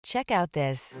Check out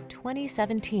this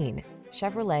 2017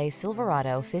 Chevrolet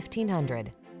Silverado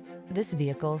 1500. This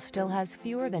vehicle still has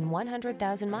fewer than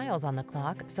 100,000 miles on the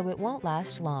clock, so it won't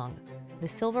last long. The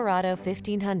Silverado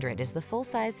 1500 is the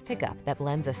full-size pickup that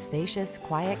blends a spacious,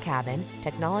 quiet cabin,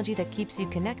 technology that keeps you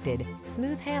connected,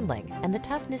 smooth handling, and the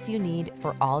toughness you need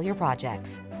for all your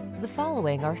projects. The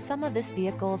following are some of this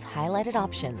vehicle's highlighted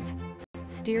options: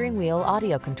 steering wheel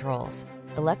audio controls,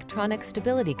 electronic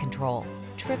stability control,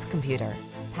 trip computer,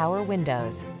 power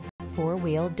windows,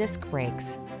 four-wheel disc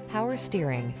brakes, power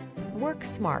steering. Work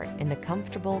smart in the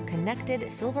comfortable,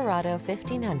 connected Silverado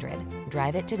 1500.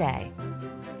 Drive it today.